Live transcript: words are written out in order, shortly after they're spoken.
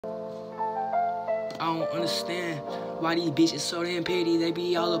I don't understand why these bitches so damn petty. They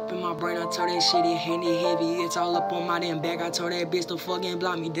be all up in my brain. I told that shit it handed heavy. It's all up on my damn back. I told that bitch to fucking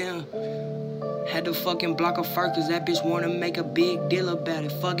block me down. Had to fucking block her first, cause that bitch wanna make a big deal about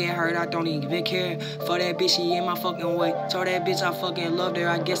it. Fuck it hurt, I don't even care. For that bitch, she in my fucking way. Told that bitch I fucking loved her.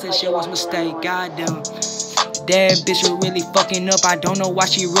 I guess that shit was a mistake. Goddamn. That bitch was really fucking up. I don't know why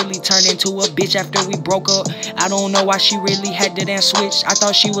she really turned into a bitch after we broke up. I don't know why she really had to damn switch. I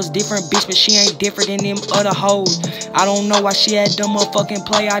thought she was different, bitch, but she ain't different than them other hoes. I don't know why she had them motherfucking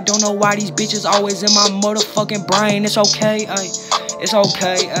play. I don't know why these bitches always in my motherfucking brain. It's okay, ayy. It's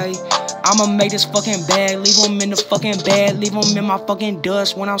okay, ayy. I'ma make this fucking bag, leave them in the fucking bag, leave them in my fucking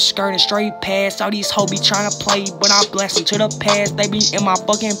dust when I'm skirting straight past. All these hoes be trying to play, but I blast them to the past. They be in my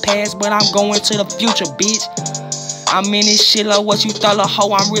fucking past, but I'm going to the future, bitch. I'm in this shit like what you thought, a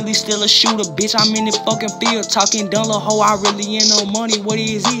hoe. I'm really still a shooter, bitch. I'm in the fucking field talking done, la hoe. I really ain't no money. What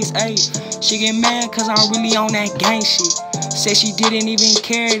is this? Ayy, she get mad cause I'm really on that gang shit. Said she didn't even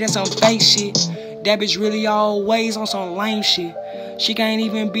care, that's some fake shit. That bitch really always on some lame shit. She can't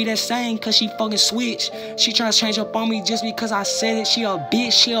even be the same cause she fucking switched. She tryna change up on me just because I said it. She a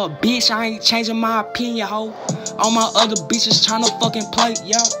bitch, I ain't changing my opinion, ho. All my other bitches tryna fucking play,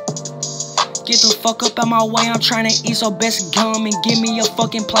 yeah. Get the fuck up out my way, I'm tryna eat, so best gum and give me a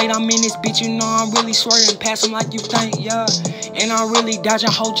fucking plate. I'm in this bitch, you know I'm really swerving past them like you think, yeah. And I'm really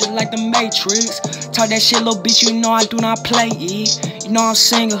dodging hoes just like the Matrix. Talk that shit, little bitch, you know I do not play it. You know I'm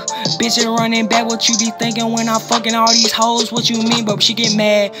single, bitch is running back. What you be thinking when I fucking all these hoes? What you mean, bro? She get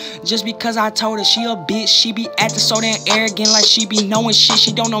mad just because I told her she a bitch. She be acting so damn arrogant like she be knowing shit.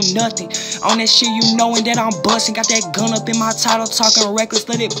 She don't know nothing. On that shit, you knowing that I'm busting. Got that gun up in my title, talking reckless,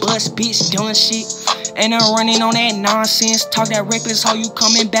 let it bust, bitch, done shit. And I'm running on that nonsense. Talk that reckless, how you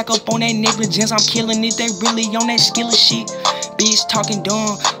coming back up on that negligence. I'm killing it, they really on that skillet shit. Bitch talking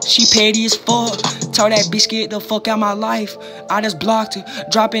dumb, she petty as fuck. Told that bitch get the fuck out my life. I just blocked her,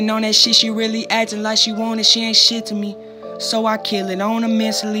 dropping on that shit. She really acting like she wanted, she ain't shit to me. So I kill it on her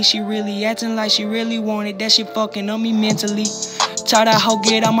mentally. She really acting like she really wanted. That shit fucking on me mentally. Told that hoe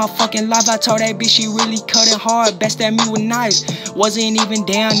get out my fucking life. I told that bitch she really cutting hard. Best at me with knives. Wasn't even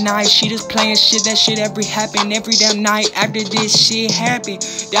damn nice. She just playing shit. That shit happen every damn night. After this shit happened,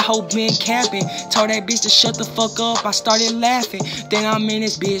 that hoe been capping. Told that bitch to shut the fuck up. I started laughing. Then I'm in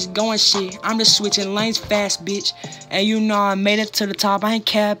this bitch going shit. I'm just switching lanes fast, bitch. And you know I made it to the top. I ain't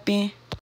capping.